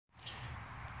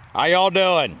How y'all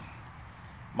doing?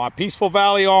 My Peaceful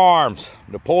Valley Arms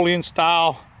Napoleon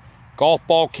style golf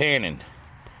ball cannon.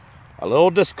 A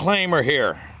little disclaimer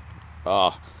here.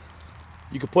 You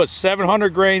can put 700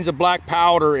 grains of black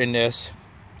powder in this.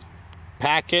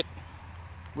 Pack it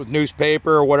with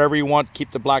newspaper or whatever you want.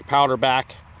 Keep the black powder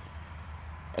back.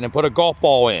 And then put a golf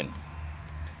ball in.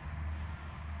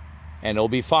 And it'll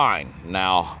be fine.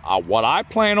 Now, what I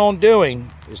plan on doing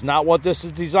is not what this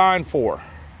is designed for.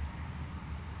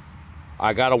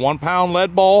 I got a 1 pound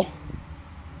lead ball.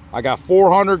 I got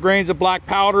 400 grains of black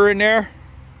powder in there.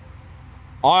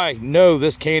 I know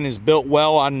this cannon is built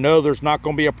well. I know there's not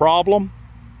going to be a problem.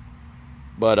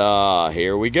 But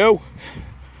here we go.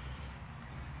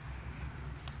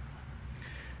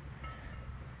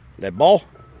 Lead ball.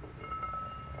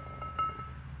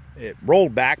 It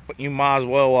rolled back, but you might as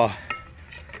well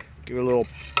give it a little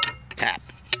tap.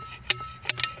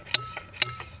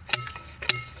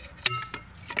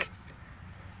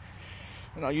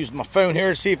 And I'll use my phone here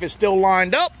to see if it's still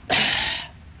lined up. I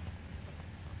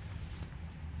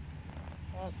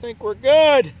think we're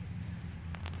good.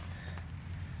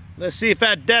 Let's see if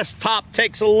that desktop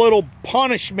takes a little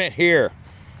punishment here.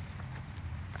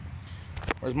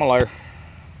 Where's my lighter?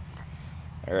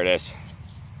 There it is.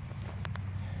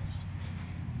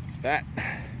 That.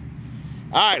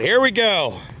 All right, here we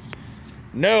go.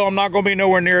 No, I'm not going to be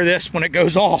nowhere near this when it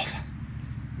goes off.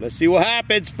 Let's see what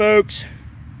happens, folks.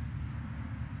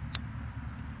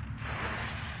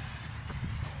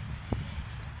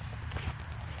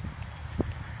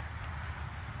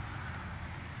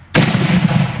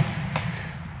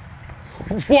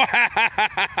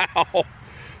 Wow.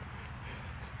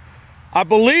 I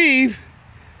believe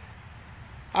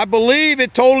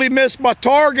it totally missed my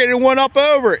target and went up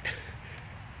over it.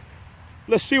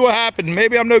 Let's see what happened.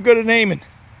 Maybe I'm no good at aiming.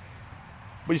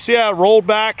 But you see how it rolled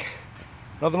back?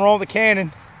 Nothing wrong with the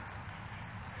cannon.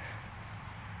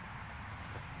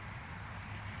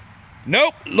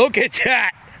 Nope, look at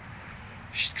that.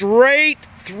 Straight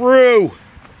through.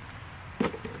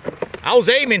 I was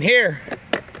aiming here.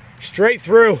 Straight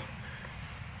through.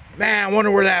 Man, I wonder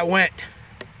where that went.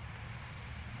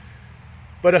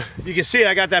 But you can see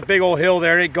I got that big old hill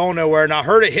there. It ain't going nowhere. And I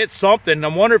heard it hit something. I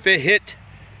wonder if it hit...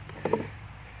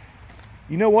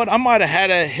 You know what? I might have had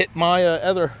to hit my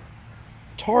other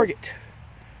target.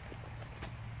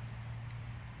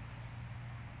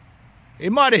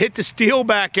 It might have hit the steel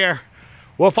back there.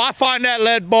 Well, if I find that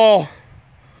lead ball,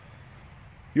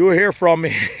 you will hear from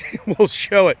me. We'll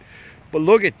show it. But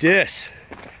look at this.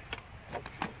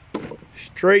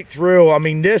 Straight through. I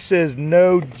mean, this is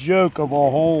no joke of a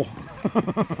hole.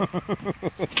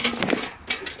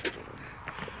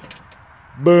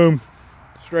 Boom.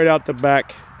 Straight out the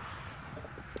back.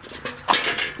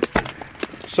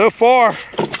 So far,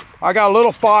 I got a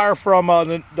little fire from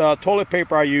the toilet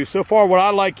paper I use. So far, what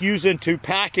I like using to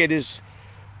pack it is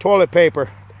toilet paper.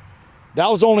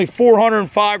 That was only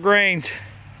 405 grains.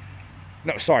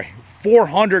 No, sorry,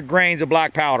 400 grains of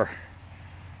black powder.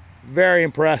 Very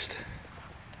impressed.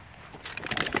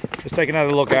 Let's take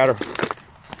another look at her.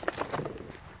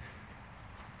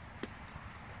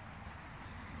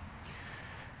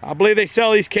 I believe they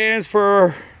sell these cannons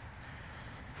for,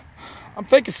 I'm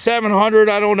thinking 700.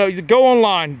 I don't know. You go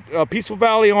online,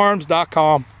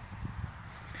 peacefulvalleyarms.com.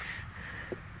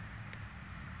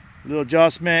 Little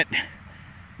adjustment,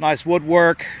 nice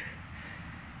woodwork.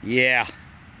 Yeah,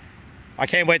 I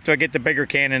can't wait till I get the bigger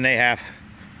cannon they have.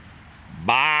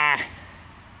 Bye.